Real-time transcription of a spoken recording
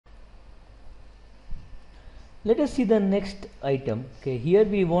Let us see the next item. Okay, here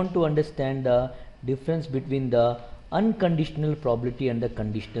we want to understand the difference between the unconditional probability and the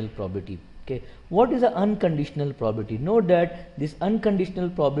conditional probability. Okay, what is the unconditional probability? Note that this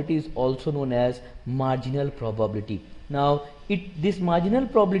unconditional probability is also known as marginal probability. Now, this marginal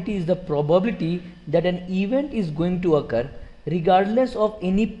probability is the probability that an event is going to occur regardless of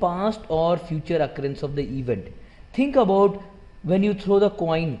any past or future occurrence of the event. Think about when you throw the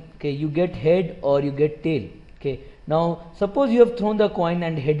coin. Okay, you get head or you get tail. Okay, now suppose you have thrown the coin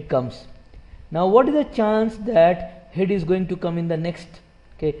and head comes. Now what is the chance that head is going to come in the next?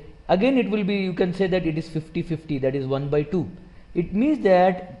 Okay, again it will be, you can say that it is 50-50, that is 1/2. It means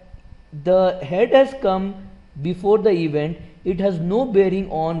that the head has come before the event. It has no bearing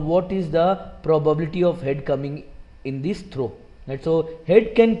on what is the probability of head coming in this throw, right? So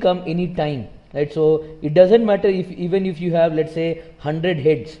head can come any time, right? So it doesn't matter if even if you have, let's say, 100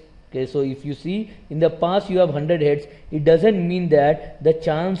 heads. Okay, so if you see in the past you have 100 heads, it doesn't mean that the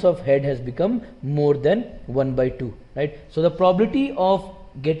chance of head has become more than 1/2, right? So the probability of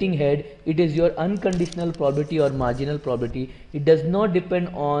getting head, it is your unconditional probability or marginal probability. It does not depend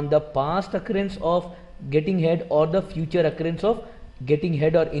on the past occurrence of getting head or the future occurrence of getting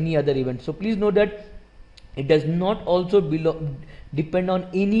head or any other event. So please note that it does not also depend on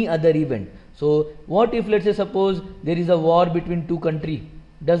any other event. So what if, let's say, suppose there is a war between two countries?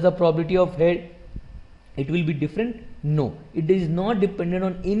 Does the probability of head, it will be different? No, it is not dependent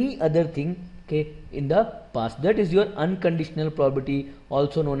on any other thing, okay, in the past. That is your unconditional probability,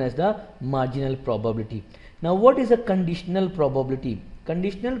 also known as the marginal probability. Now what is a conditional probability?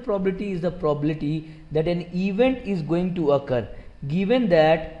 Conditional probability is the probability that an event is going to occur given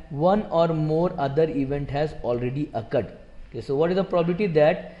that one or more other event has already occurred. Okay, so what is the probability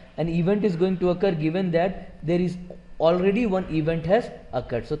that an event is going to occur given that there is already one event has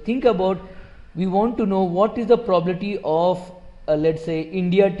occurred? So think about, we want to know what is the probability of let's say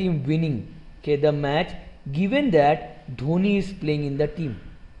India team winning, okay, the match, given that Dhoni is playing in the team.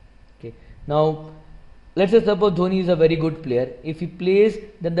 Okay, now let's say suppose Dhoni is a very good player. If he plays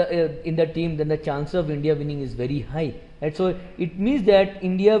then in the team, then the chance of India winning is very high, right? So it means that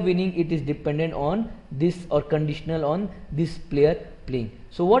India winning, it is dependent on this or conditional on this player playing.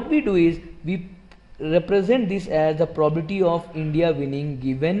 So what we do is we represent this as the probability of India winning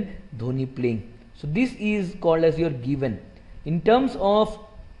given Dhoni playing. So this is called as your given. In terms of,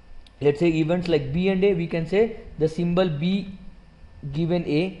 let's say, events like B and A, we can say the symbol B given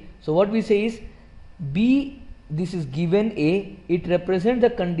A. So what we say is B, this is given A, it represents the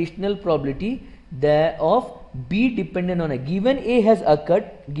conditional probability that of B dependent on A. Given A has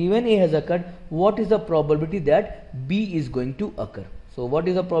occurred, what is the probability that B is going to occur? So what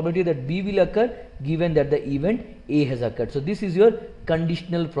is the probability that B will occur given that the event A has occurred? So this is your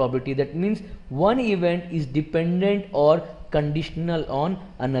conditional probability. That means one event is dependent or conditional on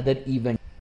another event.